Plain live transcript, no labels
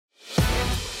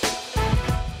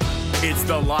It's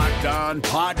the Locked On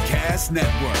Podcast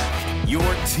Network, your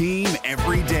team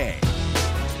every day.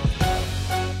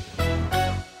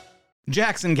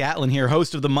 Jackson Gatlin here,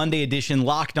 host of the Monday edition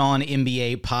Locked On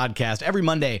NBA podcast. Every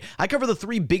Monday, I cover the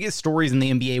three biggest stories in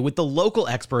the NBA with the local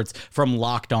experts from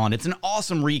Locked On. It's an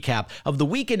awesome recap of the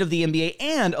weekend of the NBA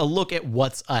and a look at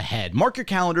what's ahead. Mark your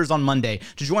calendars on Monday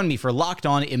to join me for Locked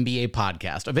On NBA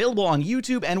podcast, available on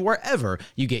YouTube and wherever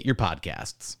you get your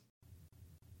podcasts.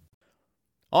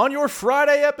 On your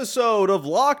Friday episode of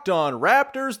Locked On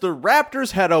Raptors, the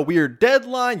Raptors had a weird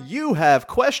deadline. You have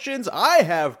questions, I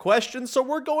have questions, so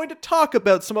we're going to talk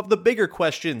about some of the bigger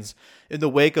questions in the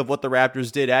wake of what the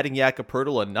Raptors did, adding Jakob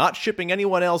Poeltl and not shipping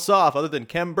anyone else off other than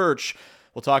Khem Birch.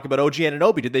 We'll talk about OG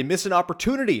Anunoby. Did they miss an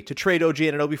opportunity to trade OG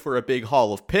Anunoby for a big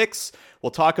haul of picks?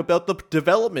 We'll talk about the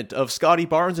development of Scotty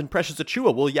Barnes and Precious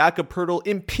Achiuwa. Will Jakob Poeltl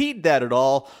impede that at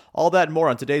all? All that and more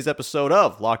on today's episode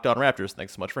of Locked On Raptors.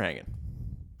 Thanks so much for hanging.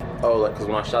 Because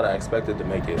when I shot, I expected to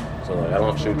make it. So, I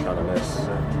don't shoot trying to miss.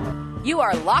 You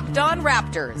are Locked On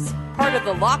Raptors, part of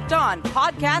the Locked On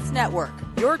Podcast Network,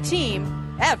 your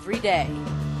team every day.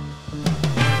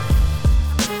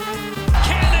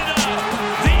 Canada,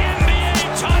 the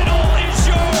NBA title is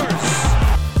yours.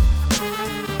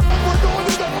 We're going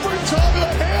to the overtime of the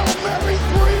Hail Mary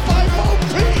 3 by Mo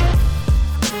Pete.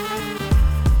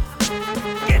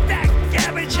 Get that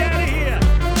garbage out of here.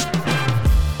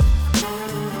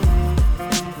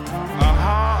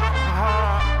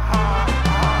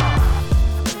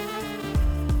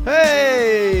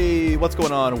 Hey, what's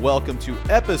going on? Welcome to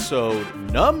episode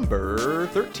number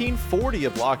 1340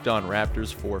 of Locked On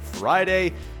Raptors for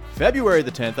Friday, February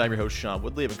the 10th. I'm your host, Sean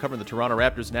Woodley. I've been covering the Toronto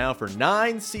Raptors now for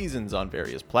 9 seasons on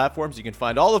various platforms. You can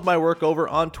find all of my work over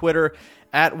on Twitter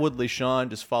at Woodley Sean.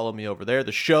 Just follow me over there.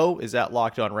 The show is at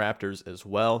Locked On Raptors as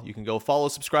well. You can go follow,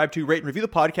 subscribe to, rate, and review the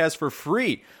podcast for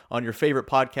free on your favorite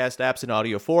podcast apps in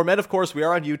audio form. And of course, we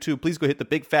are on YouTube. Please go hit the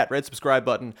big fat red subscribe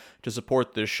button to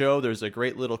support this show. There's a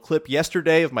great little clip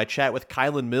yesterday of my chat with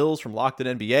Kylan Mills from Locked On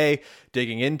NBA,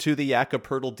 digging into the Jakob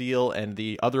Poeltl deal and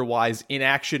the otherwise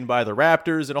inaction by the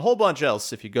Raptors and a whole bunch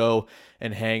else if you go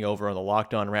and hang over on the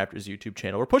Locked On Raptors YouTube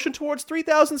channel. We're pushing towards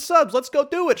 3,000 subs. Let's go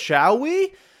do it, shall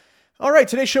we? All right,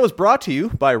 today's show is brought to you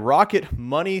by Rocket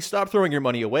Money. Stop throwing your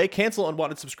money away, cancel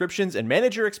unwanted subscriptions, and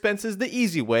manage your expenses the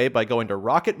easy way by going to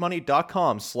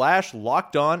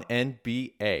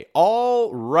rocketmoney.com/lockedonnba.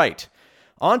 All right,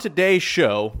 on today's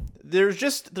show, there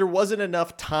wasn't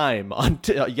enough time on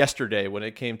yesterday when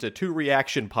it came to two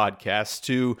reaction podcasts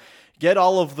to get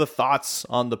all of the thoughts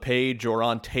on the page or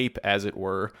on tape, as it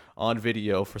were, on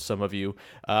video for some of you,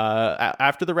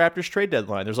 after the Raptors trade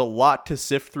deadline. There's a lot to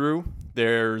sift through.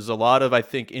 There's a lot of, I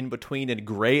think, in-between and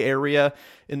gray area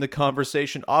in the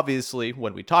conversation. Obviously,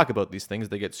 when we talk about these things,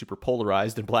 they get super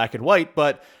polarized in black and white,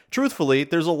 but truthfully,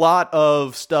 there's a lot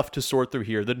of stuff to sort through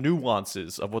here, the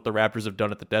nuances of what the Raptors have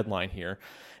done at the deadline here.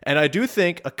 And I do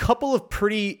think a couple of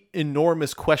pretty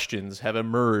enormous questions have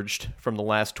emerged from the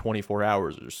last 24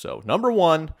 hours or so. Number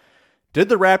one, did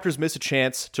the Raptors miss a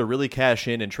chance to really cash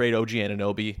in and trade OG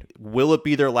Anunoby? Will it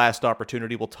be their last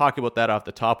opportunity? We'll talk about that off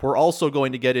the top. We're also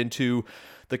going to get into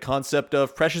the concept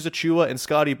of Precious Achiuwa and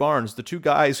Scotty Barnes, the two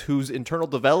guys whose internal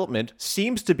development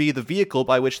seems to be the vehicle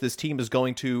by which this team is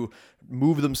going to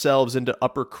move themselves into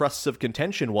upper crusts of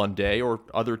contention one day, or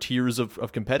other tiers of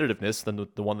competitiveness than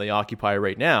the one they occupy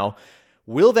right now.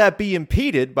 Will that be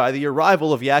impeded by the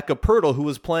arrival of Jakob Poeltl, who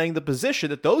is playing the position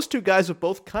that those two guys have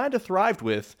both kind of thrived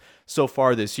with so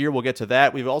far this year? We'll get to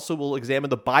that. We also will examine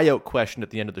the buyout question at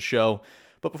the end of the show.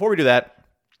 But before we do that,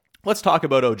 let's talk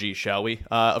about OG, shall we?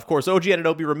 Of course, OG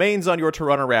Anunoby remains on your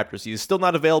Toronto Raptors. He is still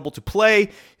not available to play.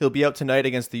 He'll be out tonight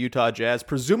against the Utah Jazz,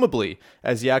 presumably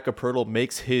as Jakob Poeltl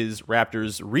makes his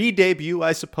Raptors re-debut,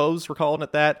 I suppose we're calling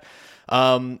it that.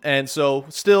 And so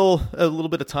still a little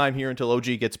bit of time here until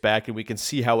OG gets back and we can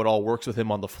see how it all works with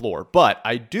him on the floor. But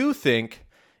I do think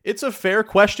it's a fair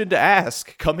question to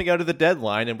ask coming out of the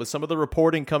deadline, and with some of the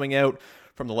reporting coming out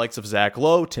from the likes of Zach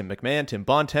Lowe, Tim McMahon, Tim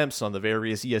Bontemps on the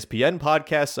various ESPN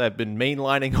podcasts I've been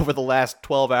mainlining over the last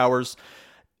 12 hours,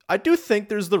 I do think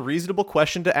there's the reasonable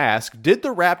question to ask: did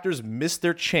the Raptors miss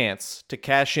their chance to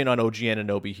cash in on OG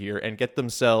Anunoby here and get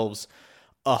themselves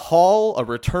a haul, a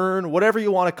return, whatever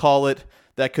you want to call it,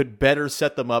 that could better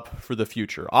set them up for the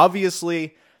future?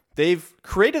 Obviously, they've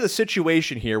created a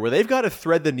situation here where they've got to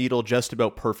thread the needle just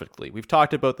about perfectly. We've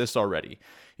talked about this already.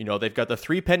 You know, they've got the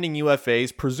 3 pending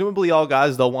UFAs, presumably all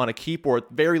guys they'll want to keep or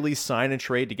at very least sign and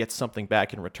trade to get something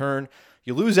back in return.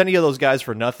 You lose any of those guys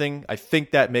for nothing, I think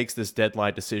that makes this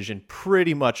deadline decision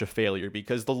pretty much a failure,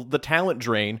 because the talent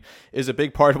drain is a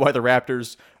big part of why the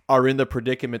Raptors are in the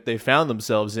predicament they found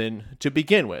themselves in to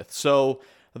begin with. So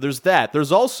there's that.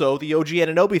 There's also the OG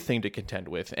Anunoby thing to contend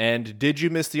with. And did you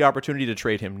miss the opportunity to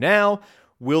trade him now?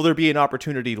 Will there be an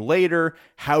opportunity later?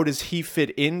 How does he fit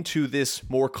into this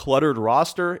more cluttered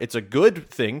roster? It's a good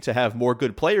thing to have more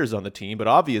good players on the team, but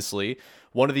obviously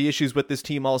one of the issues with this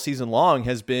team all season long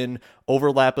has been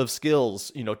overlap of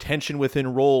skills, tension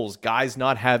within roles, guys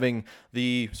not having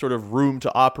the sort of room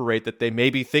to operate that they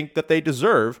maybe think that they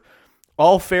deserve.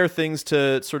 All fair things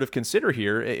to sort of consider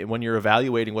here when you're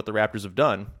evaluating what the Raptors have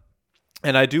done.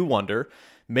 And I do wonder,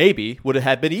 maybe would it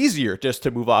have been easier just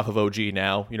to move off of OG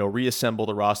now, reassemble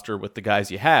the roster with the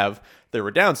guys you have. There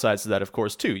were downsides to that, of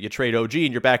course, too. You trade OG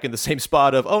and you're back in the same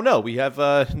spot of, oh no, we have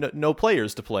no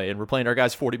players to play and we're playing our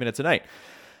guys 40 minutes a night.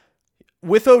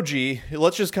 With OG,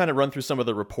 let's just kind of run through some of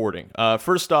the reporting.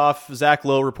 First off, Zach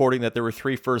Lowe reporting that there were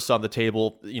 3 firsts on the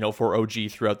table, for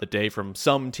OG throughout the day from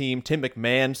some team. Tim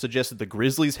McMahon suggested the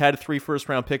Grizzlies had 3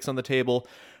 first-round picks on the table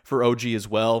for OG as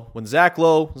well. When Zach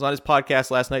Lowe was on his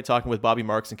podcast last night talking with Bobby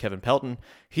Marks and Kevin Pelton,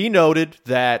 he noted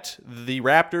that the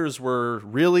Raptors were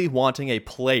really wanting a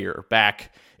player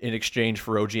back in exchange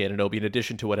for OG Anunoby, in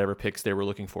addition to whatever picks they were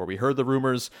looking for. We heard the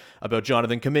rumors about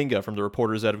Jonathan Kuminga from the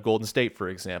reporters out of Golden State, for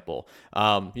example.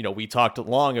 We talked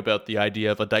long about the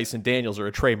idea of a Dyson Daniels or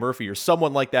a Trey Murphy or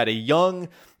someone like that, a young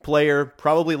player,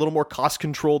 probably a little more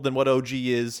cost-controlled than what OG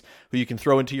is, who you can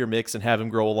throw into your mix and have him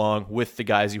grow along with the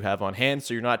guys you have on hand,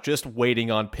 so you're not just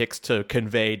waiting on picks to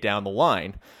convey down the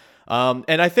line.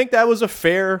 And I think that was a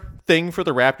fair thing for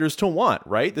the Raptors to want,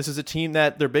 right? This is a team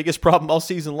that their biggest problem all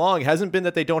season long hasn't been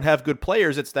that they don't have good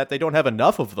players, it's that they don't have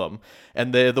enough of them,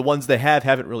 and the ones they have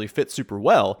haven't really fit super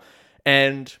well.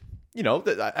 And,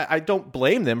 I don't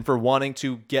blame them for wanting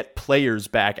to get players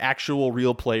back, actual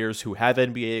real players who have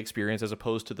NBA experience, as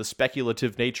opposed to the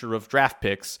speculative nature of draft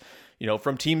picks,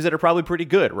 from teams that are probably pretty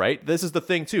good, right? This is the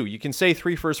thing, too. You can say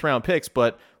 3 first-round picks,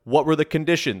 but what were the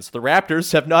conditions? The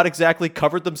Raptors have not exactly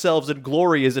covered themselves in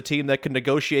glory as a team that can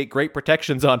negotiate great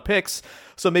protections on picks,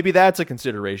 so maybe that's a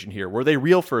consideration here. Were they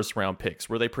real first-round picks?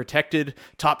 Were they protected,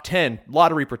 top 10,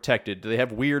 lottery protected? Do they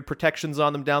have weird protections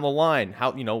on them down the line?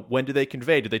 How, when do they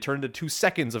convey? Do they turn into 2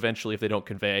 seconds eventually if they don't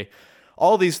convey?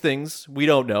 All these things we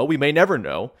don't know. We may never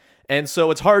know. And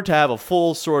so it's hard to have a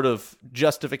full sort of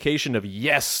justification of,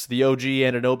 yes, the OG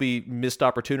Anunoby missed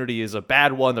opportunity is a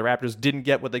bad one. The Raptors didn't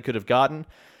get what they could have gotten.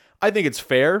 I think it's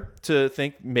fair to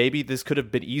think maybe this could have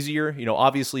been easier.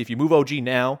 Obviously, if you move OG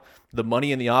now, the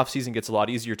money in the offseason gets a lot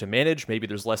easier to manage. Maybe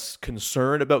there's less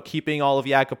concern about keeping all of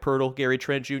Jakob Poeltl, Gary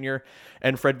Trent Jr.,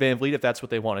 and Fred VanVleet if that's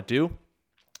what they want to do.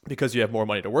 Because you have more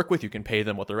money to work with, you can pay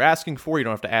them what they're asking for. You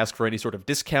don't have to ask for any sort of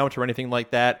discount or anything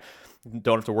like that.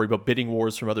 Don't have to worry about bidding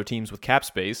wars from other teams with cap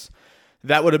space.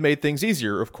 That would have made things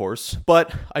easier, of course.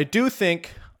 But I do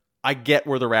think I get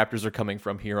where the Raptors are coming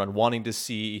from here on wanting to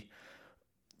see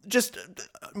just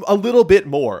a little bit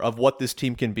more of what this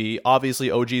team can be.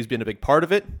 Obviously, OG has been a big part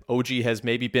of it. OG has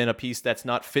maybe been a piece that's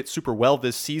not fit super well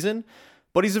this season,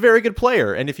 but he's a very good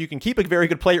player. And if you can keep a very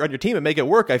good player on your team and make it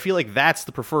work, I feel like that's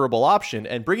the preferable option.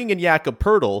 And bringing in Jakob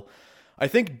Poeltl, I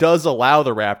think, does allow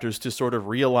the Raptors to sort of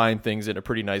realign things in a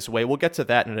pretty nice way. We'll get to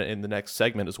that in the next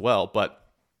segment as well. But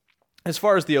as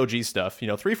far as the OG stuff,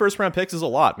 3 first-round picks is a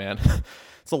lot, man.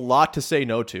 It's a lot to say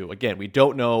no to. Again, we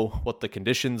don't know what the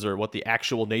conditions or what the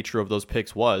actual nature of those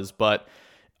picks was, but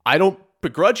I don't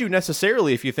begrudge you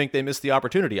necessarily if you think they missed the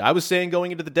opportunity. I was saying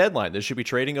going into the deadline, they should be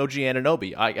trading OG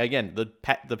Anunoby. Again,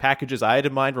 the packages I had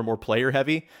in mind were more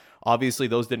player-heavy. Obviously,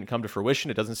 those didn't come to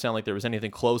fruition. It doesn't sound like there was anything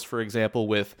close, for example,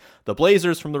 with the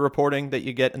Blazers from the reporting that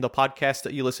you get in the podcast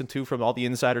that you listen to from all the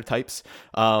insider types.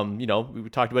 We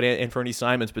talked about Anthony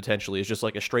Simons potentially as just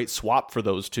like a straight swap for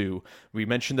those two. We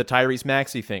mentioned the Tyrese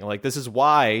Maxey thing. Like, this is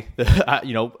why,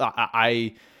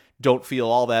 I don't feel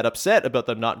all that upset about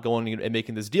them not going and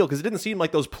making this deal, because it didn't seem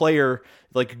like those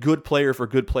good player for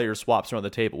good player swaps are on the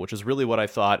table, which is really what I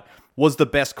thought was the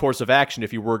best course of action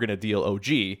if you were going to deal OG.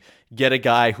 Get a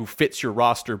guy who fits your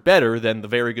roster better than the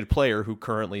very good player who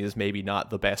currently is maybe not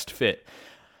the best fit.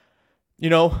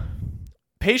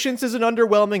 Patience is an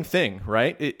underwhelming thing,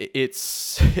 right?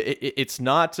 It's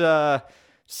not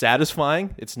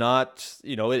satisfying. It's not,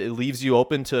 it leaves you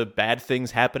open to bad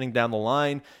things happening down the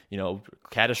line,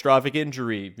 catastrophic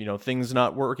injury, things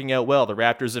not working out well. The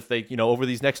Raptors, if they, over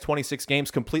these next 26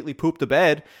 games completely poop the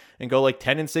bed and go like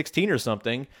 10-16 or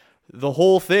something, the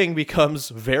whole thing becomes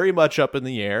very much up in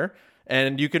the air.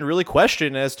 And you can really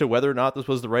question as to whether or not this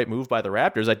was the right move by the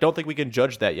Raptors. I don't think we can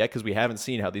judge that yet because we haven't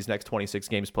seen how these next 26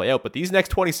 games play out. But these next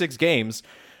 26 games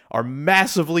are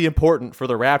massively important for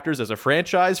the Raptors as a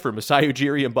franchise, for Masai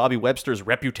Ujiri and Bobby Webster's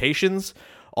reputations,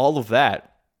 all of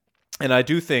that. And I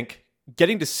do think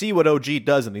getting to see what OG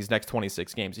does in these next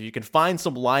 26 games. If you can find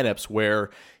some lineups where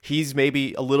he's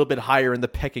maybe a little bit higher in the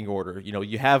pecking order,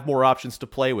 you have more options to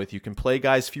play with. You can play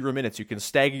guys fewer minutes. You can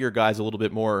stagger your guys a little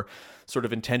bit more sort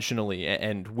of intentionally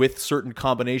and with certain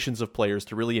combinations of players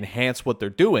to really enhance what they're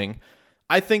doing.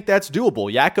 I think that's doable.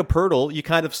 Jakob Poeltl, you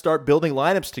kind of start building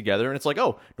lineups together, and it's like,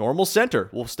 oh, normal center.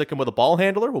 We'll stick him with a ball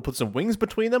handler. We'll put some wings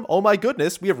between them. Oh my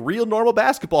goodness, we have real normal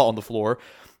basketball on the floor.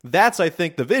 That's, I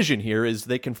think, the vision here is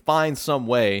they can find some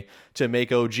way to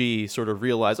make OG sort of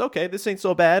realize, okay, this ain't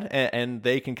so bad, and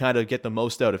they can kind of get the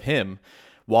most out of him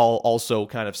while also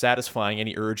kind of satisfying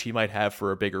any urge he might have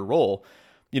for a bigger role.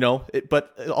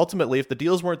 But ultimately, if the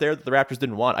deals weren't there that the Raptors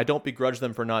didn't want, I don't begrudge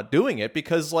them for not doing it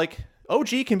because,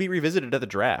 OG can be revisited at the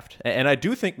draft. And I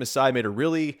do think Masai made a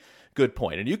really good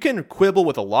point. And you can quibble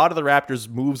with a lot of the Raptors'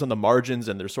 moves on the margins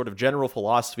and their sort of general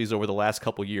philosophies over the last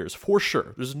couple years, for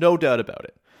sure. There's no doubt about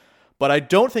it. But I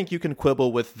don't think you can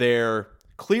quibble with their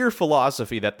clear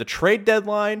philosophy that the trade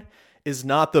deadline is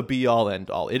not the be-all,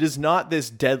 end-all. It is not this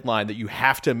deadline that you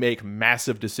have to make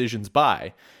massive decisions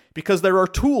by, because there are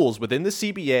tools within the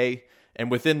CBA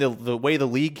and within the way the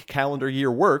league calendar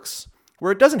year works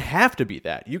where it doesn't have to be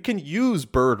that. You can use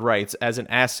bird rights as an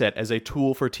asset, as a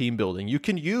tool for team building. You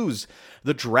can use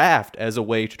the draft as a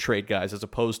way to trade guys as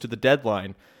opposed to the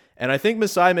deadline. And I think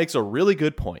Masai makes a really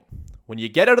good point. When you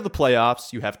get out of the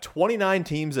playoffs, you have 29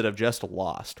 teams that have just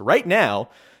lost. Right now,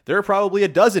 there are probably a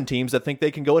dozen teams that think they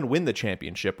can go and win the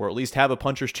championship, or at least have a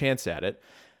puncher's chance at it.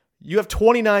 You have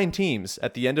 29 teams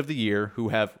at the end of the year who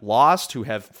have lost, who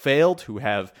have failed, who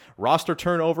have roster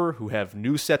turnover, who have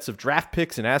new sets of draft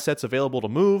picks and assets available to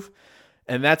move,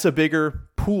 and that's a bigger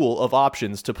pool of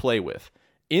options to play with.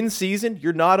 In season,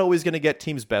 you're not always going to get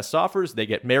teams' best offers. They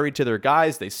get married to their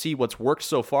guys. They see what's worked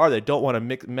so far. They don't want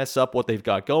to mess up what they've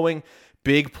got going.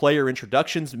 Big player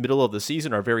introductions middle of the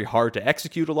season are very hard to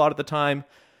execute a lot of the time.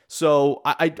 So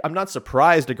I'm not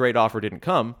surprised a great offer didn't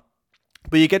come.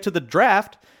 But you get to the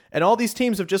draft, and all these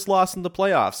teams have just lost in the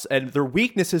playoffs, and their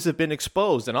weaknesses have been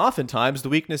exposed. And oftentimes the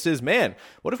weakness is, man,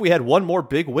 what if we had one more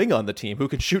big wing on the team who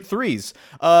can shoot threes?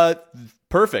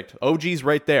 Perfect. OG's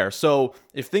right there. So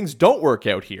if things don't work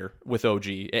out here with OG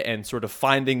and sort of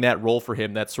finding that role for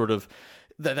him, that sort of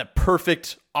that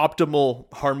perfect, optimal,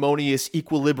 harmonious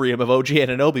equilibrium of OG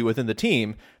Anunoby within the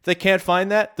team, if they can't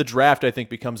find that, the draft, I think,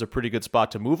 becomes a pretty good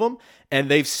spot to move them. And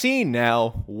they've seen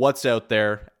now what's out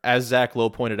there. As Zach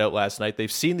Lowe pointed out last night,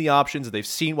 they've seen the options. They've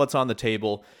seen what's on the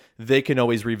table. They can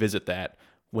always revisit that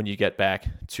when you get back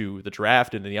to the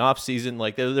draft and in the offseason.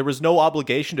 Like, there was no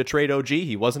obligation to trade OG.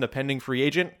 He wasn't a pending free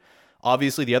agent.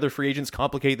 Obviously, the other free agents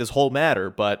complicate this whole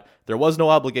matter, but there was no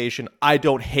obligation. I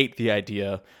don't hate the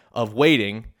idea of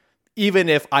waiting, even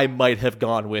if I might have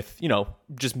gone with,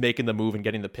 just making the move and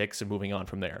getting the picks and moving on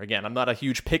from there. Again, I'm not a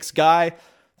huge picks guy.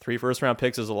 3 first-round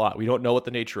picks is a lot. We don't know what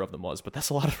the nature of them was, but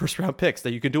that's a lot of first-round picks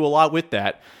that you can do a lot with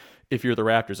that if you're the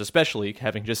Raptors, especially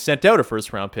having just sent out a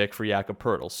first-round pick for Jakob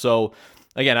Poeltl. So,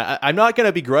 again, I'm not going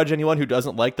to begrudge anyone who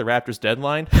doesn't like the Raptors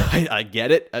deadline. I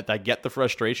get it. I get the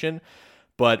frustration.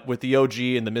 But with the OG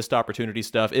and the missed opportunity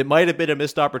stuff, it might have been a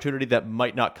missed opportunity that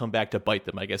might not come back to bite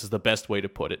them, I guess is the best way to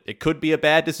put it. It could be a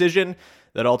bad decision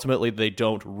that ultimately they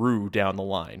don't rue down the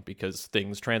line because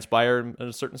things transpire in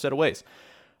a certain set of ways.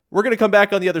 We're going to come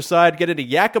back on the other side, get into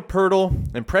Jakob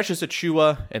Poeltl and Precious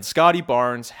Achiuwa and Scotty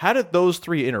Barnes. How did those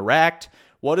three interact?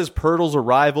 What does Poeltl's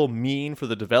arrival mean for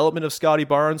the development of Scotty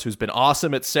Barnes, who's been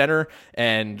awesome at center,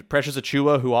 and Precious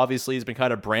Achiuwa, who obviously has been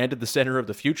kind of branded the center of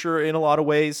the future in a lot of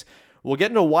ways? We'll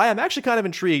get into why I'm actually kind of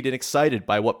intrigued and excited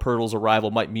by what Poeltl's arrival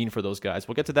might mean for those guys.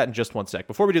 We'll get to that in just one sec.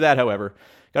 Before we do that, however,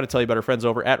 got to tell you about our friends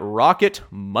over at Rocket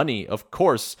Money. Of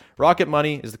course, Rocket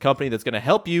Money is the company that's going to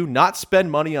help you not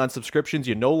spend money on subscriptions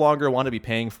you no longer want to be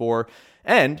paying for.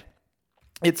 And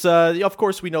it's, of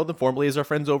course, we know them formerly as our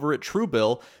friends over at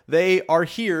Truebill. They are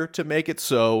here to make it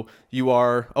so you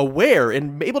are aware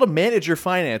and able to manage your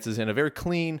finances in a very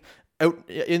clean, out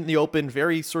in the open,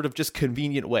 very sort of just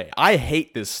convenient way. I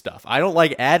hate this stuff. I don't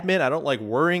like admin. I don't like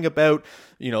worrying about,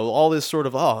 all this sort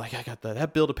of, I got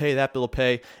that bill to pay, that bill to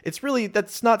pay. It's really,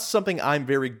 that's not something I'm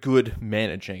very good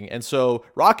managing. And so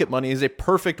Rocket Money is a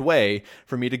perfect way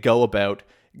for me to go about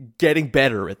getting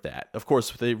better at that. Of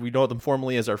course, we know them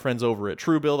formerly as our friends over at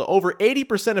Truebill. Over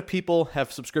 80% of people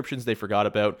have subscriptions they forgot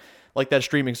about, like that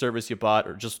streaming service you bought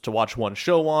or just to watch one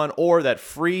show on, or that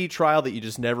free trial that you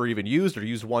just never even used or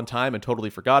used one time and totally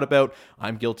forgot about.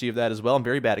 I'm guilty of that as well. I'm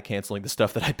very bad at canceling the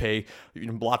stuff that I pay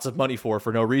lots of money for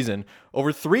no reason.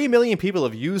 Over 3 million people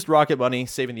have used Rocket Money,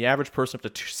 saving the average person up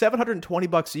to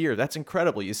 $720 a year. That's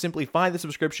incredible. You simply find the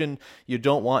subscription you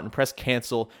don't want and press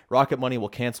cancel. Rocket Money will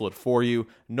cancel it for you.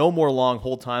 No more long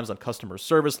hold times on customer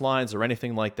service lines or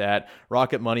anything like that.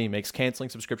 Rocket Money makes canceling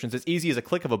subscriptions as easy as a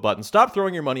click of a button. Stop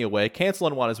throwing your money away. Cancel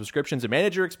unwanted subscriptions and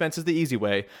manage your expenses the easy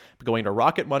way by going to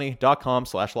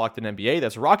rocketmoney.com/LockedOnNBA.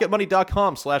 That's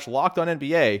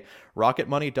rocketmoney.com/LockedOnNBA.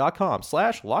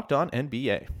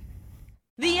 rocketmoney.com/LockedOnNBA.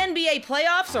 The NBA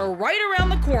playoffs are right around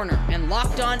the corner, and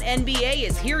Locked On NBA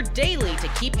is here daily to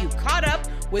keep you caught up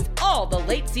with all the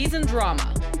late season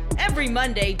drama. Every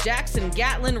Monday, Jackson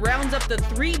Gatlin rounds up the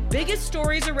 3 biggest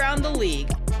stories around the league,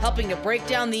 helping to break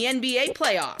down the NBA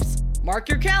playoffs. Mark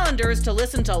your calendars to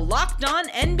listen to Locked On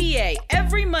NBA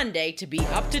every Monday to be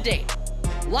up to date.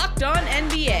 Locked On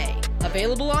NBA,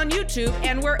 available on YouTube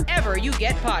and wherever you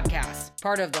get podcasts.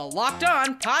 Part of the Locked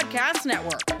On Podcast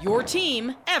Network, your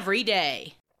team every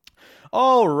day.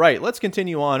 All right, let's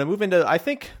continue on and move into, I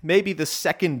think, maybe the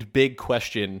second big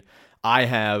question I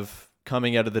have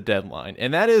coming out of the deadline.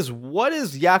 And that is, what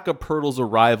is Jakob Poeltl's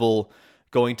arrival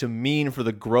going to mean for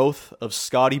the growth of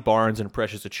Scottie Barnes and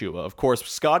Precious Achiuwa? Of course,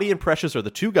 Scottie and Precious are the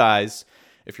two guys,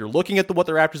 if you're looking at what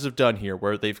the Raptors have done here,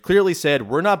 where they've clearly said,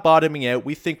 we're not bottoming out,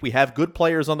 we think we have good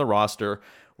players on the roster.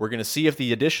 We're going to see if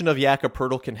the addition of Jakob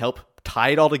Poeltl can help tie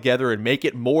it all together and make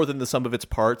it more than the sum of its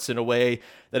parts in a way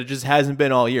that it just hasn't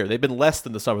been all year. They've been less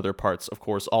than the sum of their parts, of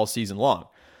course, all season long.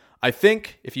 I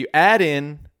think if you add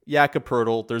in Jakob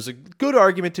Poeltl, there's a good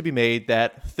argument to be made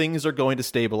that things are going to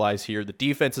stabilize here. The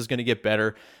defense is going to get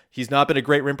better. He's not been a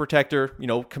great rim protector,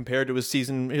 compared to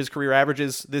his career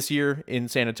averages this year in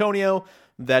San Antonio.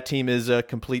 That team is a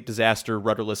complete disaster,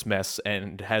 rudderless mess,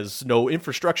 and has no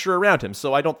infrastructure around him.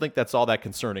 So I don't think that's all that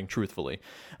concerning, truthfully.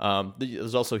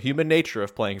 There's also human nature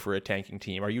of playing for a tanking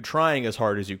team. Are you trying as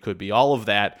hard as you could be? All of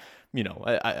that.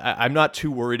 I'm not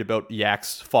too worried about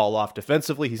Yak's fall off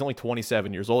defensively. He's only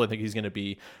 27 years old. I think he's going to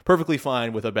be perfectly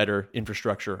fine with a better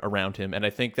infrastructure around him. And I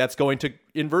think that's going to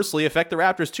inversely affect the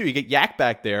Raptors too. You get Yak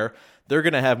back there, they're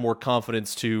going to have more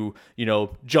confidence to,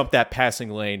 jump that passing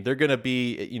lane. They're going to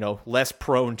be, less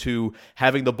prone to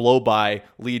having the blow by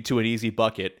lead to an easy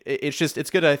bucket. It's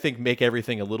going to, I think, make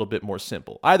everything a little bit more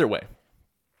simple. Either way,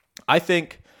 I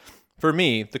think for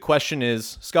me, the question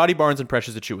is Scottie Barnes and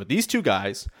Precious Achiuwa. These two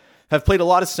guys have played a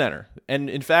lot of center. And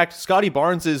in fact, Scottie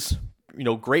Barnes'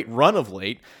 great run of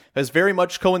late has very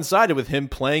much coincided with him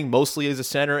playing mostly as a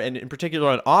center, and in particular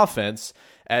on offense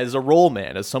as a roll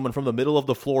man, as someone from the middle of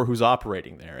the floor who's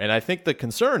operating there. And I think the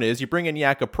concern is you bring in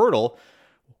Jakob Poeltl,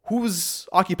 who's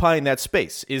occupying that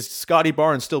space? Is Scottie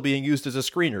Barnes still being used as a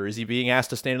screener? Is he being asked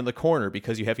to stand in the corner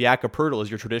because you have Jakob Poeltl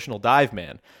as your traditional dive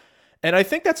man? And I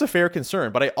think that's a fair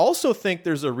concern, but I also think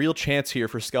there's a real chance here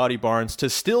for Scottie Barnes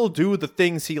to still do the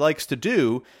things he likes to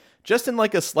do, just in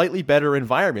like a slightly better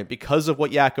environment because of what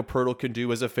Jakob Poeltl can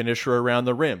do as a finisher around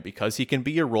the rim, because he can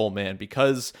be a roll man,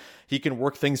 because he can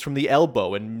work things from the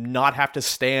elbow and not have to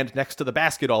stand next to the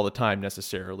basket all the time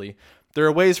necessarily. There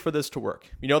are ways for this to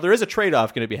work. There is a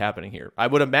trade-off going to be happening here. I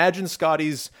would imagine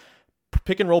Scottie's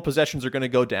pick and roll possessions are going to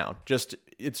go down.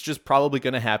 It's just probably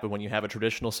going to happen when you have a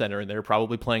traditional center and they're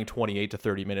probably playing 28 to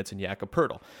 30 minutes in Jakob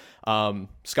Poeltl.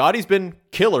 Scottie's been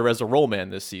killer as a roll man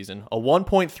this season, a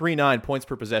 1.39 points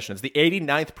per possession. It's the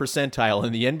 89th percentile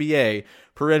in the NBA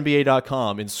per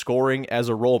NBA.com in scoring as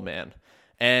a roll man.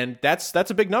 And that's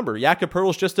a big number. Jakob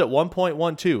Poeltl's just at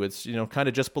 1.12. It's, kind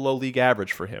of just below league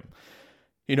average for him.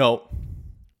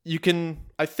 You can,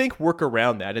 I think, work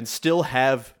around that and still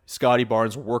have Scottie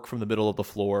Barnes work from the middle of the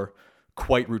floor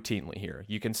quite routinely here.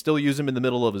 You can still use him in the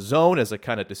middle of a zone as a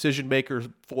kind of decision maker,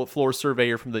 floor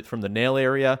surveyor from the nail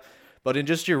area. But in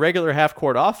just your regular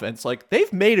half-court offense,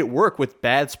 they've made it work with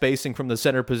bad spacing from the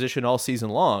center position all season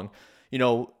long.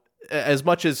 As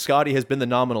much as Scottie has been the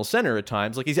nominal center at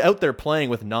times, he's out there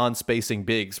playing with non-spacing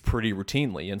bigs pretty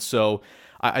routinely. And so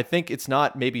I think it's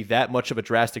not maybe that much of a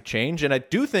drastic change. And I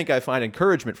do think I find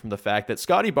encouragement from the fact that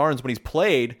Scottie Barnes, when he's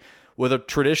played with a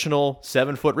traditional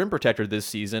 7-foot rim protector this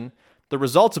season, the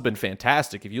results have been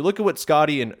fantastic. If you look at what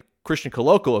Scottie and Christian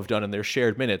Koloko have done in their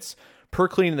shared minutes, per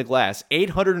cleaning the glass,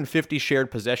 850 shared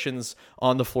possessions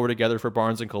on the floor together for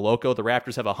Barnes and Koloko. The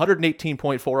Raptors have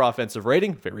 118.4 offensive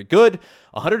rating, very good.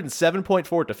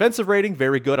 107.4 defensive rating,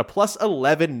 very good. A plus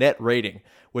 11 net rating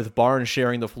with Barnes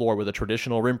sharing the floor with a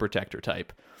traditional rim protector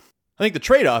type. I think the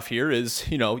trade-off here is,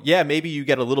 maybe you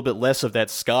get a little bit less of that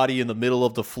Scottie in the middle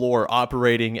of the floor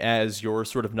operating as your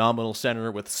sort of nominal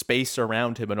center with space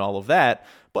around him and all of that,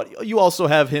 But you also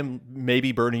have him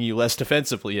maybe burning you less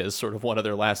defensively as sort of one of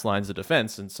their last lines of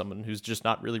defense, and someone who's just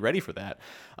not really ready for that.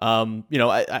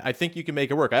 I think you can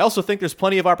make it work. I also think there's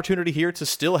plenty of opportunity here to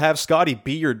still have Scotty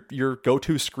be your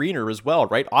go-to screener as well,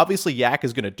 right? Obviously, Yak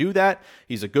is going to do that.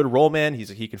 He's a good roll man.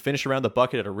 He can finish around the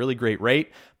bucket at a really great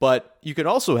rate. But you can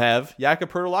also have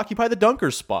Jakob Poeltl occupy the dunker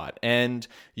spot and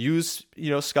use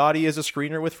Scotty as a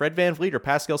screener with Fred VanVleet or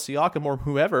Pascal Siakam or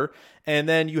whoever, and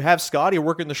then you have Scotty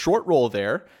working the short roll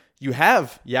there. You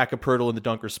have Jakob Poeltl in the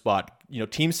dunker spot.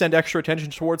 Teams send extra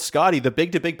attention towards Scotty. The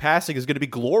big-to-big passing is going to be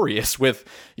glorious with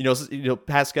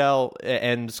Pascal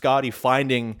and Scotty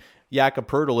finding Jakob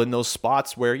Poeltl in those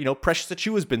spots where, Precious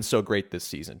Achiuwa has been so great this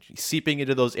season. He's seeping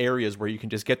into those areas where you can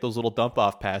just get those little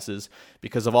dump-off passes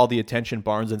because of all the attention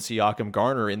Barnes and Siakam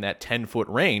garner in that 10-foot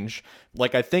range.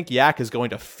 I think Yak is going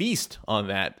to feast on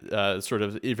that sort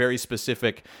of very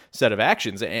specific set of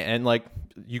actions. And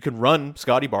you can run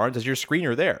Scotty Barnes as your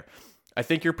screener there. I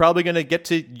think you're probably going to get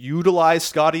to utilize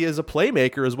Scotty as a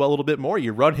playmaker as well a little bit more.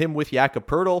 You run him with Jakob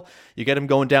Poeltl. You get him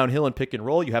going downhill and pick and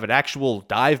roll. You have an actual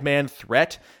dive man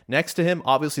threat next to him.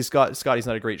 Obviously, Scotty's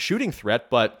not a great shooting threat,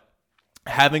 but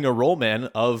having a roll man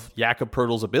of Jakob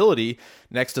Poeltl's ability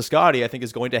next to Scotty, I think,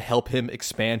 is going to help him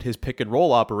expand his pick and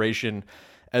roll operation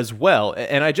as well.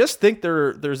 And I just think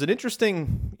there's an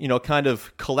interesting, kind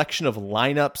of collection of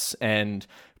lineups and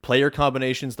player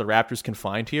combinations the Raptors can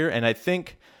find here. And I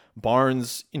think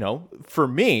Barnes, for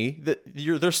me,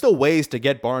 there's still ways to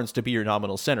get Barnes to be your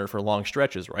nominal center for long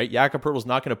stretches, right? Jakob Poeltl's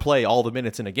not going to play all the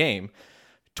minutes in a game.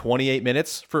 28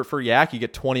 minutes for Yak, you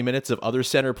get 20 minutes of other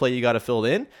center play you got to fill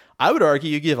in. I would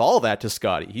argue you give all that to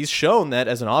Scotty. He's shown that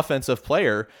as an offensive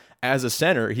player, as a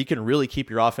center, he can really keep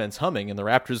your offense humming. And the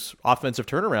Raptors' offensive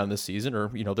turnaround this season, or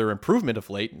their improvement of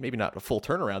late, maybe not a full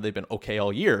turnaround, they've been okay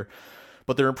all year,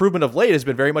 but their improvement of late has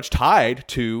been very much tied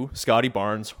to Scotty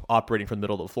Barnes operating from the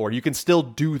middle of the floor. You can still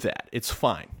do that. It's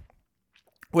fine.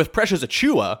 With Precious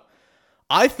Achiuwa,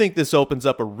 I think this opens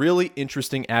up a really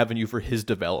interesting avenue for his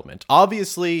development.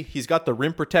 Obviously, he's got the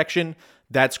rim protection.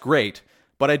 That's great.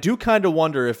 But I do kind of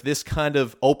wonder if this kind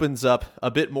of opens up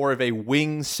a bit more of a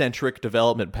wing-centric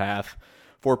development path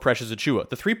for Precious Achiuwa.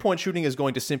 The three-point shooting is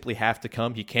going to simply have to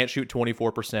come. He can't shoot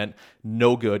 24%.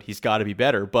 No good. He's got to be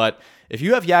better. But if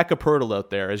you have Jakob Poeltl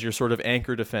out there as your sort of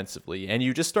anchor defensively, and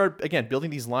you just start, again, building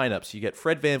these lineups, you get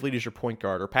Fred VanVleet as your point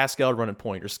guard, or Pascal running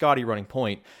point, or Scotty running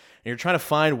point, and you're trying to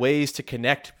find ways to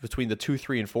connect between the 2,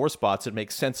 3, and 4 spots and make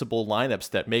sensible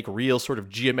lineups that make real sort of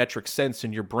geometric sense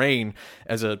in your brain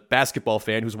as a basketball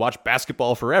fan who's watched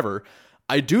basketball forever.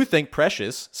 I do think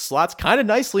Precious slots kind of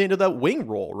nicely into that wing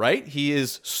role, right? He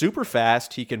is super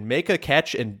fast. He can make a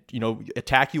catch and,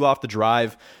 attack you off the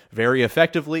drive very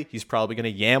effectively. He's probably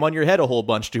going to yam on your head a whole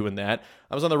bunch doing that.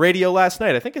 I was on the radio last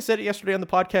night. I think I said it yesterday on the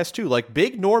podcast too.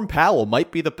 Big Norm Powell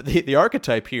might be the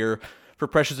archetype here for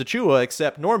Precious Achiuwa,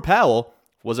 except Norm Powell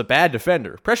was a bad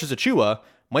defender. Precious Achiuwa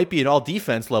might be an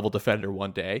all-defense level defender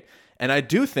one day. And I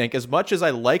do think, as much as I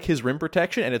like his rim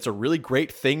protection, and it's a really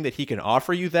great thing that he can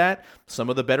offer you that, some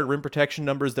of the better rim protection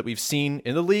numbers that we've seen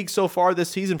in the league so far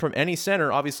this season from any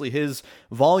center, obviously his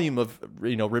volume of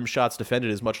rim shots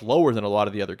defended is much lower than a lot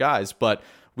of the other guys, but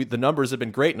the numbers have been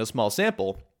great in a small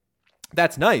sample.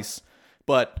 That's nice,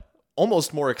 but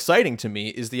almost more exciting to me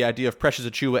is the idea of Precious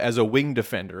Achiuwa as a wing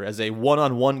defender, as a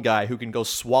one-on-one guy who can go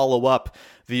swallow up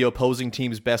the opposing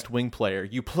team's best wing player.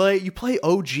 You play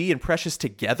OG and Precious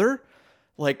together,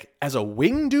 as a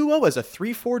wing duo, as a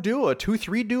 3-4 duo, a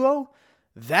 2-3 duo.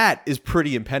 That is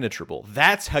pretty impenetrable.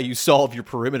 That's how you solve your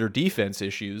perimeter defense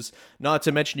issues. Not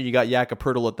to mention you got Jakob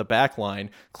Poeltl at the back line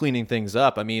cleaning things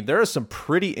up. I mean, there are some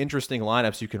pretty interesting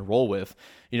lineups you can roll with.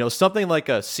 Something like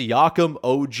a Siakam,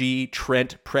 OG,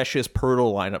 Trent, Precious,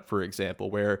 Poeltl lineup, for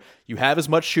example, where you have as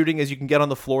much shooting as you can get on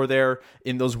the floor there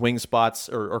in those wing spots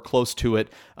or close to it.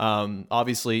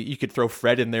 Obviously, you could throw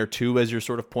Fred in there too as your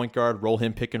sort of point guard, roll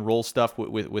him pick and roll stuff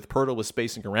with Poeltl with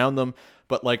spacing around them.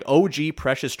 But OG,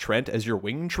 Precious, Trent as your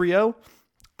wing trio,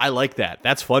 I like that.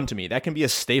 That's fun to me. That can be a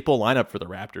staple lineup for the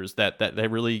Raptors that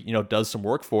really, does some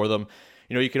work for them.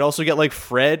 You could also get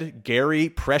Fred, Gary,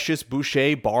 Precious,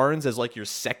 Boucher, Barnes as your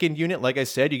second unit. Like I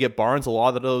said, you get Barnes a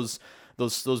lot of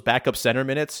those backup center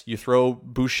minutes. You throw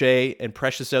Boucher and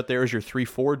Precious out there as your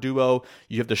 3-4 duo.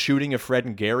 You have the shooting of Fred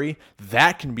and Gary.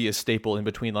 That can be a staple in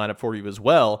between lineup for you as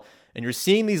well. And you're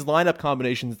seeing these lineup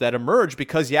combinations that emerge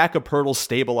because Jakob Poeltl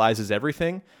stabilizes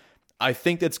everything. I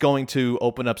think that's going to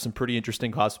open up some pretty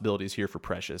interesting possibilities here for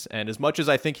Precious. And as much as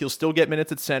I think he'll still get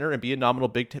minutes at center and be a nominal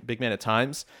big man at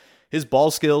times, his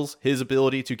ball skills, his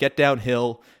ability to get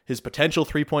downhill, his potential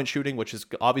three-point shooting, which has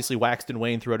obviously waxed and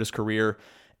waned throughout his career,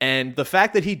 And the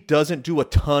fact that he doesn't do a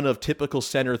ton of typical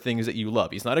center things that you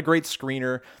love. He's not a great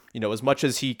screener. As much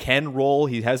as he can roll,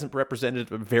 he hasn't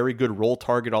represented a very good roll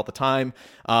target all the time.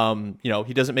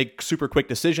 He doesn't make super quick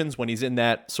decisions when he's in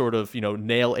that sort of,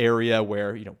 nail area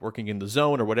where, working in the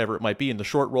zone or whatever it might be in the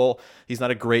short roll. He's not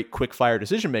a great quick fire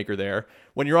decision maker there.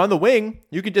 When you're on the wing,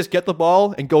 you can just get the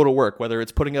ball and go to work, whether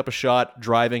it's putting up a shot,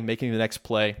 driving, making the next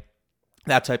play.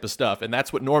 That type of stuff. And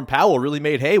that's what Norm Powell really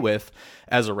made hay with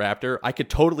as a Raptor. I could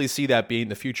totally see that being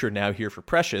the future now here for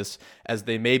Precious, as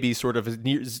they maybe sort of,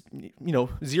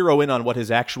 zero in on what his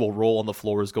actual role on the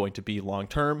floor is going to be long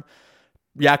term.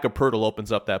 Jakob Poeltl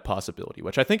opens up that possibility,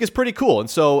 which I think is pretty cool. And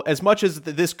so as much as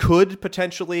this could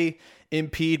potentially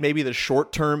impede maybe the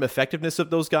short-term effectiveness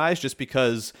of those guys, just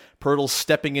because Poeltl's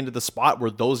stepping into the spot where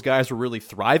those guys were really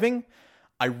thriving,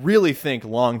 I really think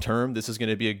long-term, this is going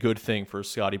to be a good thing for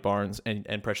Scotty Barnes and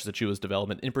Precious Achiuwa's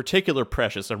development. In particular,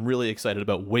 Precious. I'm really excited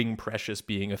about wing Precious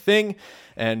being a thing.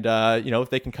 And,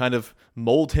 if they can kind of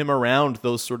mold him around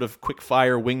those sort of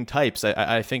quick-fire wing types,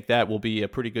 I think that will be a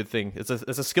pretty good thing. It's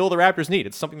a skill the Raptors need.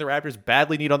 It's something the Raptors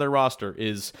badly need on their roster,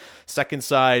 is second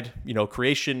side,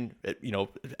 creation,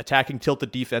 attacking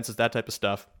tilted defenses, that type of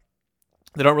stuff.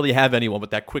 They don't really have anyone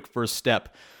with that quick first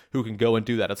step who can go and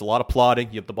do that. It's a lot of plodding.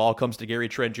 If the ball comes to Gary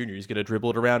Trent Jr., he's going to dribble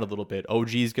it around a little bit.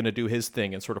 OG's going to do his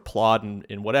thing and sort of plod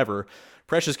and whatever.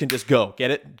 Precious can just go,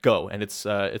 get it, go, and it's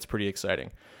pretty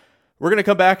exciting. We're going to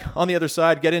come back on the other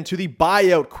side, get into the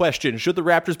buyout question. Should the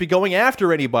Raptors be going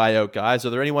after any buyout guys?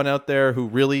 Are there anyone out there who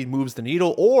really moves the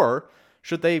needle, or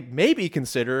should they maybe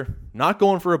consider not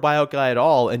going for a buyout guy at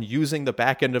all and using the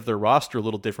back end of their roster a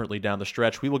little differently down the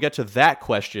stretch? We will get to that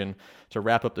question to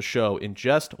wrap up the show in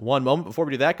just one moment. Before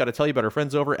we do that, got to tell you about our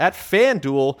friends over at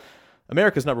FanDuel,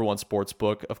 America's #1 sports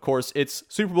book. Of course, it's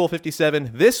Super Bowl 57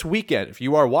 this weekend. If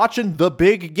you are watching the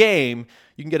big game,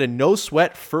 you can get a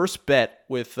no-sweat first bet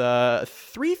with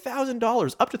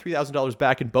 $3,000, up to $3,000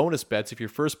 back in bonus bets if your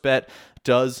first bet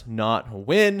does not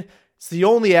win. It's the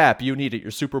only app you need at your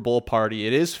Super Bowl party.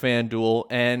 It is FanDuel,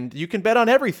 and you can bet on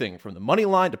everything from the money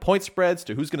line to point spreads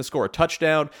to who's going to score a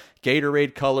touchdown,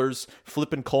 Gatorade colors,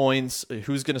 flipping coins,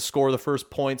 who's going to score the first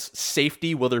points,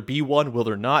 safety, will there be one, will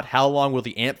there not, how long will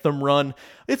the anthem run?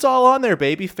 It's all on there,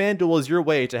 baby. FanDuel is your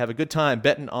way to have a good time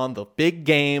betting on the big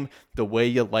game the way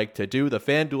you like to do. The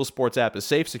FanDuel Sports app is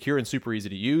safe, secure, and super easy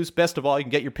to use. Best of all, you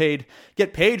can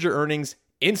get paid your earnings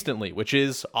instantly, which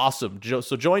is awesome.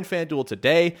 So join FanDuel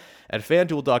today at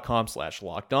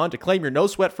FanDuel.com/LockedOn to claim your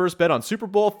no-sweat first bet on Super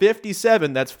Bowl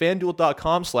 57. That's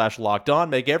FanDuel.com/LockedOn.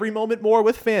 Make every moment more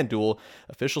with FanDuel,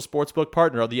 official sportsbook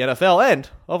partner of the NFL and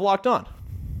of Locked On.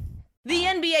 The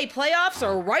NBA playoffs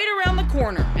are right around the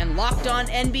corner, and Locked On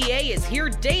NBA is here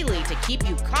daily to keep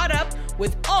you caught up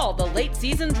with all the late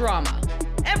season drama.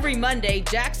 Every Monday,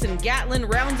 Jackson Gatlin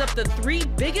rounds up the 3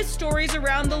 biggest stories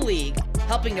around the league,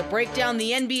 helping to break down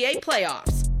the NBA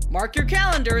playoffs. Mark your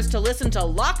calendars to listen to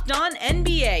Locked On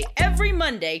NBA every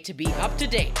Monday to be up to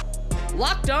date.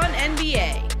 Locked On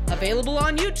NBA, available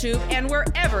on YouTube and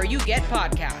wherever you get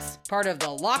podcasts. Part of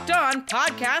the Locked On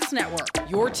Podcast Network,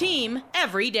 your team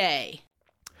every day.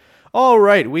 All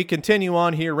right, we continue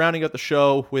on here, rounding out the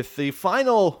show with the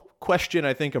final question,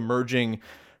 I think, emerging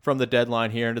from the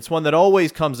deadline here, and it's one that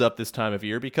always comes up this time of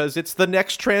year because it's the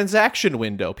next transaction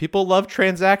window. People love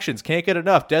transactions, can't get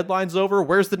enough. Deadline's over,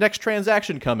 where's the next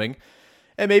transaction coming?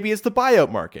 And maybe it's the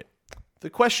buyout market. The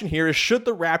question here is, should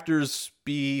the Raptors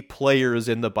be players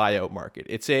in the buyout market?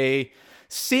 It's a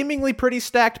seemingly pretty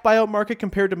stacked buyout market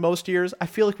compared to most years. I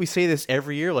feel like we say this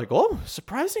every year, like, oh,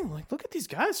 surprising, like, look at these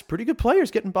guys, pretty good players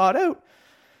getting bought out.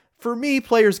 For me,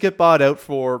 players get bought out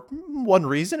for one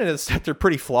reason, and it's that they're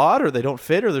pretty flawed, or they don't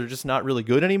fit, or they're just not really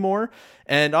good anymore.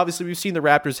 And obviously, we've seen the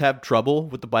Raptors have trouble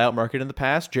with the buyout market in the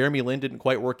past. Jeremy Lin didn't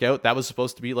quite work out. That was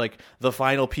supposed to be like the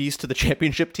final piece to the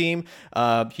championship team.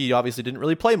 He obviously didn't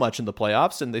really play much in the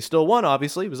playoffs, and they still won,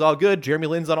 obviously. It was all good. Jeremy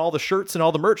Lin's on all the shirts and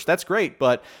all the merch. That's great,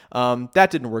 but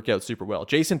that didn't work out super well.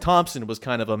 Jason Thompson was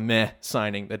kind of a meh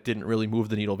signing that didn't really move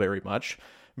the needle very much.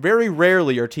 Very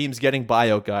rarely are teams getting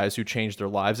buyout guys who change their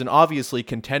lives, and obviously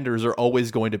contenders are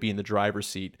always going to be in the driver's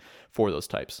seat for those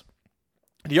types.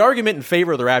 The argument in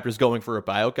favor of the Raptors going for a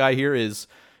buyout guy here is,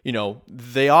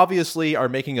 they obviously are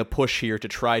making a push here to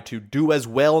try to do as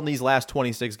well in these last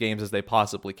 26 games as they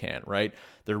possibly can, right?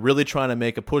 They're really trying to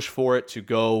make a push for it to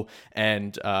go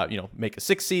and, make a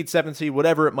 6 seed, 7 seed,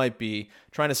 whatever it might be,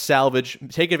 trying to salvage,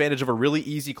 take advantage of a really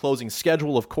easy closing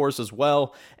schedule, of course, as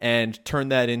well, and turn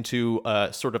that into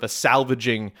sort of a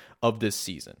salvaging of this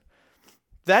season.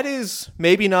 that is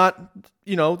maybe not,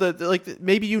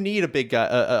 maybe you need a big guy,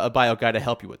 a buyout guy to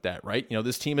help you with that, right?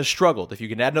 This team has struggled. If you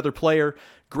can add another player,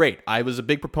 great. I was a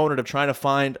big proponent of trying to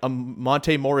find a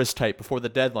Monte Morris type before the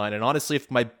deadline. And honestly, if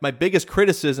my biggest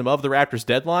criticism of the Raptors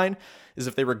deadline is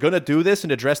if they were going to do this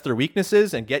and address their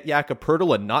weaknesses and get Jakob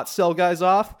Poeltl and not sell guys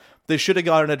off, they should have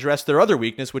gone and addressed their other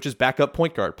weakness, which is backup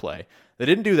point guard play. They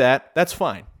didn't do that. That's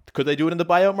fine. Could they do it in the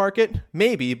buyout market?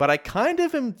 Maybe, but I kind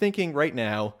of am thinking right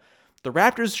now, the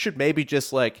Raptors should maybe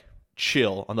just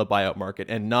chill on the buyout market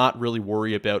and not really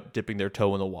worry about dipping their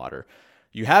toe in the water.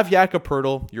 You have Jakob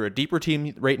Poeltl. You're a deeper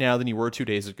team right now than you were 2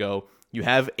 days ago. You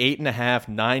have 8.5,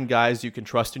 9 guys you can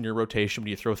trust in your rotation when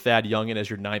you throw Thad Young in as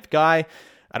your 9th guy.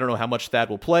 I don't know how much Thad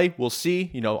will play. We'll see.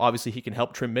 Obviously he can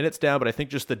help trim minutes down, but I think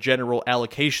just the general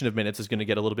allocation of minutes is going to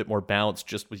get a little bit more balanced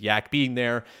just with Yak being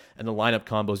there and the lineup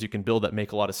combos you can build that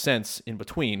make a lot of sense in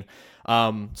between.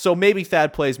 So maybe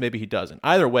Thad plays, maybe he doesn't.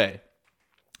 Either way,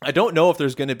 I don't know if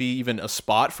there's going to be even a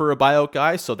spot for a buyout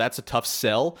guy, so that's a tough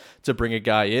sell to bring a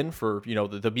guy in for,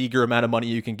 the meager amount of money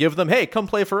you can give them. Hey, come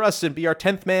play for us and be our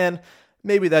 10th man.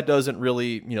 Maybe that doesn't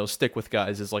really, stick with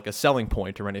guys as a selling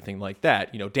point or anything like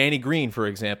that. Danny Green, for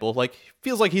example,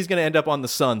 feels like he's going to end up on the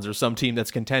Suns or some team that's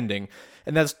contending.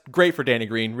 And that's great for Danny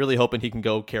Green. Really hoping he can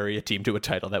go carry a team to a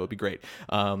title. That would be great.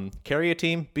 Carry a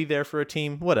team, be there for a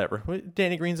team, whatever.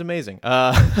 Danny Green's amazing.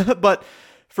 But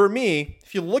for me,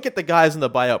 if you look at the guys in the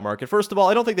buyout market, first of all,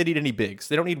 I don't think they need any bigs.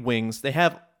 They don't need wings. They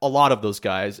have a lot of those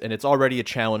guys, and it's already a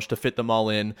challenge to fit them all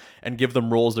in and give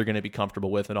them roles they're going to be comfortable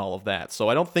with and all of that. So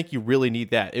I don't think you really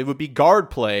need that. It would be guard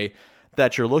play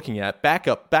that you're looking at,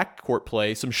 backcourt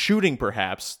play, some shooting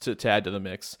perhaps to add to the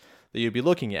mix that you'd be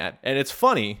looking at. And it's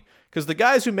funny, because the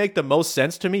guys who make the most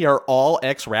sense to me are all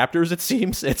ex-Raptors, it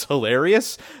seems. It's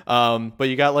hilarious. But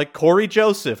you got Corey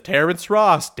Joseph, Terrence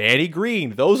Ross, Danny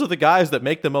Green. Those are the guys that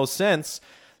make the most sense.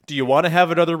 Do you want to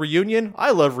have another reunion?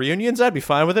 I love reunions. I'd be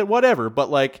fine with it, whatever.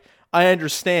 But I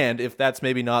understand if that's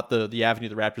maybe not the avenue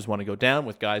the Raptors want to go down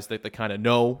with guys that they kind of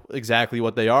know exactly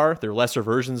what they are. They're lesser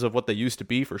versions of what they used to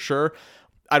be, for sure.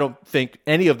 I don't think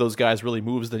any of those guys really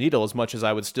moves the needle as much as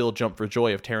I would still jump for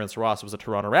joy if Terrence Ross was a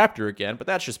Toronto Raptor again, but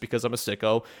that's just because I'm a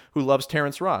sicko who loves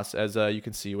Terrence Ross, as you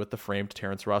can see with the framed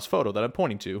Terrence Ross photo that I'm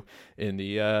pointing to in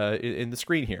the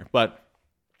screen here. But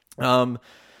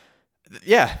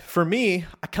yeah, for me,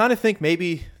 I kind of think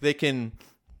maybe they can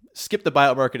skip the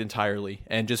buyout market entirely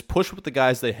and just push with the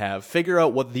guys they have, figure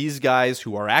out what these guys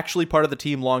who are actually part of the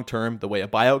team long-term, the way a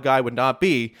buyout guy would not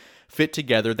be, fit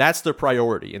together. That's their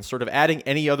priority, and sort of adding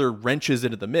any other wrenches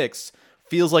into the mix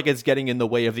feels like it's getting in the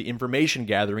way of the information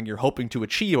gathering you're hoping to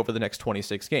achieve over the next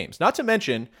 26 games. Not to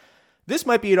mention, this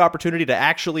might be an opportunity to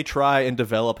actually try and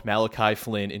develop Malachi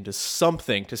Flynn into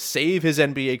something to save his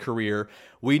NBA career.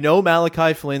 We know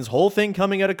Malachi Flynn's whole thing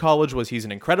coming out of college was he's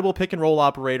an incredible pick and roll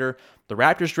operator. The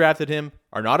Raptors drafted him,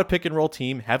 are not a pick and roll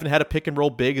team, haven't had a pick and roll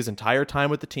big his entire time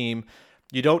with the team.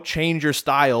 You don't change your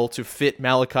style to fit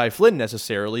Malachi Flynn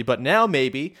necessarily, but now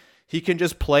maybe he can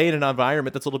just play in an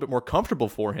environment that's a little bit more comfortable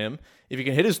for him. If he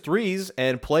can hit his threes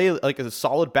and play a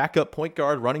solid backup point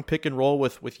guard running pick and roll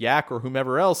with Yak or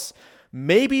whomever else,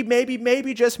 maybe,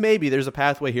 just maybe there's a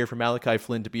pathway here for Malachi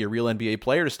Flynn to be a real NBA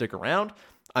player to stick around.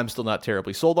 I'm still not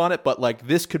terribly sold on it, but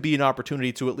this could be an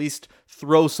opportunity to at least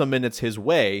throw some minutes his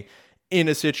way in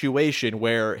a situation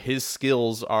where his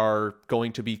skills are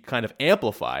going to be kind of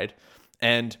amplified.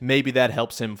 And maybe that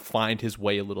helps him find his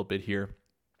way a little bit here.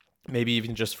 Maybe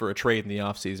even just for a trade in the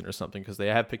offseason or something, because they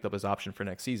have picked up his option for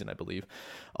next season, I believe,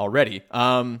 already.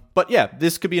 But yeah,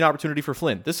 this could be an opportunity for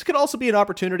Flynn. This could also be an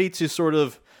opportunity to sort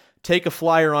of take a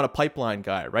flyer on a pipeline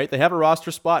guy, right? They have a roster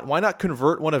spot. Why not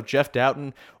convert one of Jeff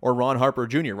Doughton or Ron Harper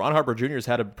Jr.? Ron Harper Jr. has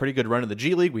had a pretty good run in the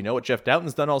G League. We know what Jeff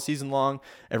Doughton's done all season long.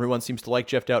 Everyone seems to like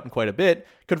Jeff Doughton quite a bit.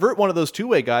 Convert one of those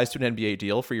two-way guys to an NBA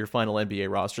deal for your final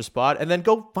NBA roster spot, and then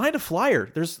go find a flyer.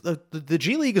 There's the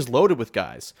G League is loaded with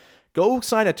guys. Go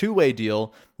sign a two-way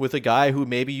deal with a guy who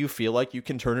maybe you feel like you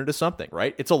can turn into something,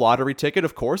 right? It's a lottery ticket,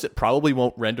 of course. It probably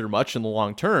won't render much in the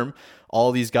long term.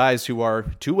 All these guys who are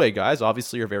two-way guys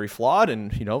obviously are very flawed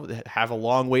and, have a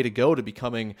long way to go to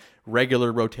becoming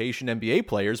regular rotation NBA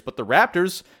players. But the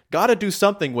Raptors got to do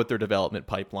something with their development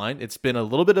pipeline. It's been a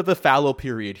little bit of a fallow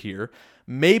period here.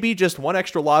 Maybe just one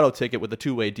extra lotto ticket with a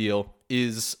two-way deal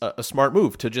is a smart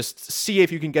move to just see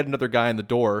if you can get another guy in the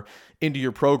door into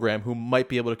your program who might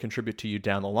be able to contribute to you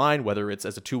down the line, whether it's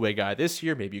as a two-way guy this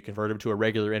year, maybe you convert him to a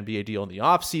regular NBA deal in the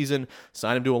offseason,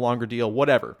 sign him to a longer deal,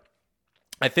 whatever.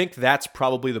 I think that's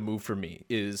probably the move for me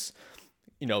is,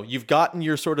 you've gotten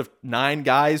your sort of 9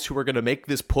 guys who are going to make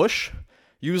this push.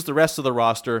 use the rest of the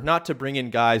roster, not to bring in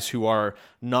guys who are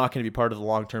not going to be part of the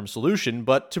long-term solution,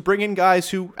 but to bring in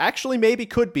guys who actually maybe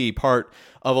could be part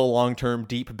of a long-term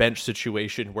deep bench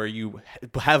situation where you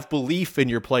have belief in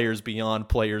your players beyond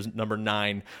players number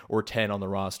 9 or 10 on the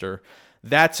roster.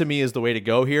 That to me is the way to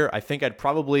go here. I think I'd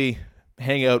probably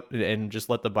hang out and just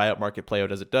let the buyout market play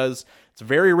out as it does. It's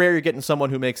very rare you're getting someone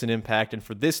who makes an impact. And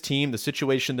for this team, the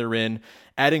situation they're in,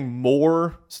 adding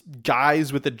more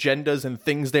guys with agendas and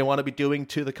things they want to be doing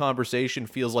to the conversation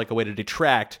feels like a way to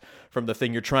detract from the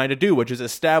thing you're trying to do, which is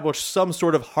establish some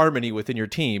sort of harmony within your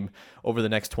team over the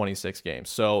next 26 games.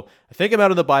 So I think I'm out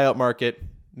of the buyout market.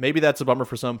 Maybe that's a bummer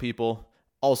for some people.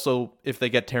 Also, if they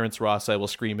get Terrence Ross, I will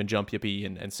scream and jump yippee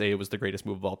and say it was the greatest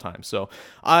move of all time. So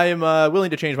I am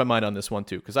willing to change my mind on this one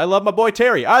too, because I love my boy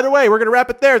Terry. Either way, we're going to wrap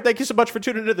it there. Thank you so much for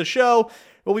tuning into the show.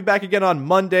 We'll be back again on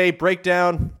Monday.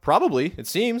 Breakdown, probably, it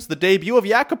seems, the debut of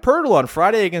Jakob Poeltl on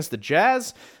Friday against the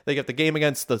Jazz. They got the game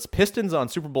against the Pistons on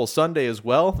Super Bowl Sunday as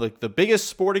well. The biggest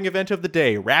sporting event of the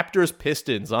day,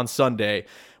 Raptors-Pistons on Sunday.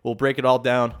 We'll break it all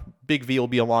down. Big V will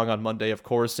be along on Monday, of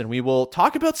course, and we will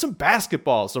talk about some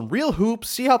basketball, some real hoops,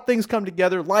 see how things come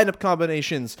together, lineup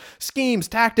combinations, schemes,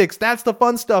 tactics. That's the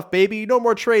fun stuff, baby. No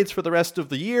more trades for the rest of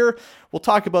the year. We'll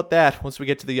talk about that once we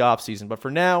get to the offseason, but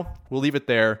for now, we'll leave it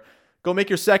there. Go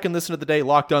make your second listen of the day,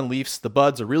 Locked On Leafs. The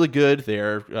Buds are really good.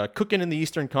 They're cooking in the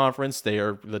Eastern Conference.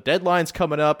 The deadline's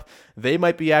coming up. They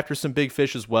might be after some big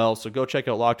fish as well. So go check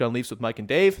out Locked On Leafs with Mike and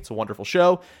Dave. It's a wonderful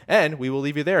show. And we will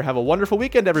leave you there. Have a wonderful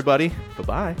weekend, everybody.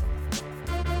 Bye-bye.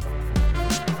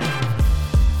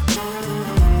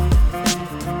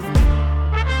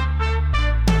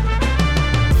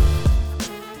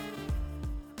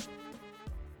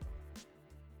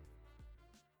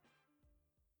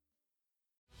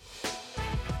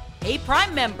 Hey,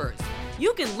 Prime members,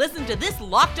 you can listen to this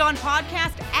Locked On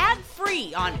podcast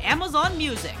ad-free on Amazon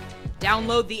Music.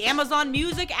 Download the Amazon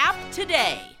Music app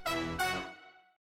today.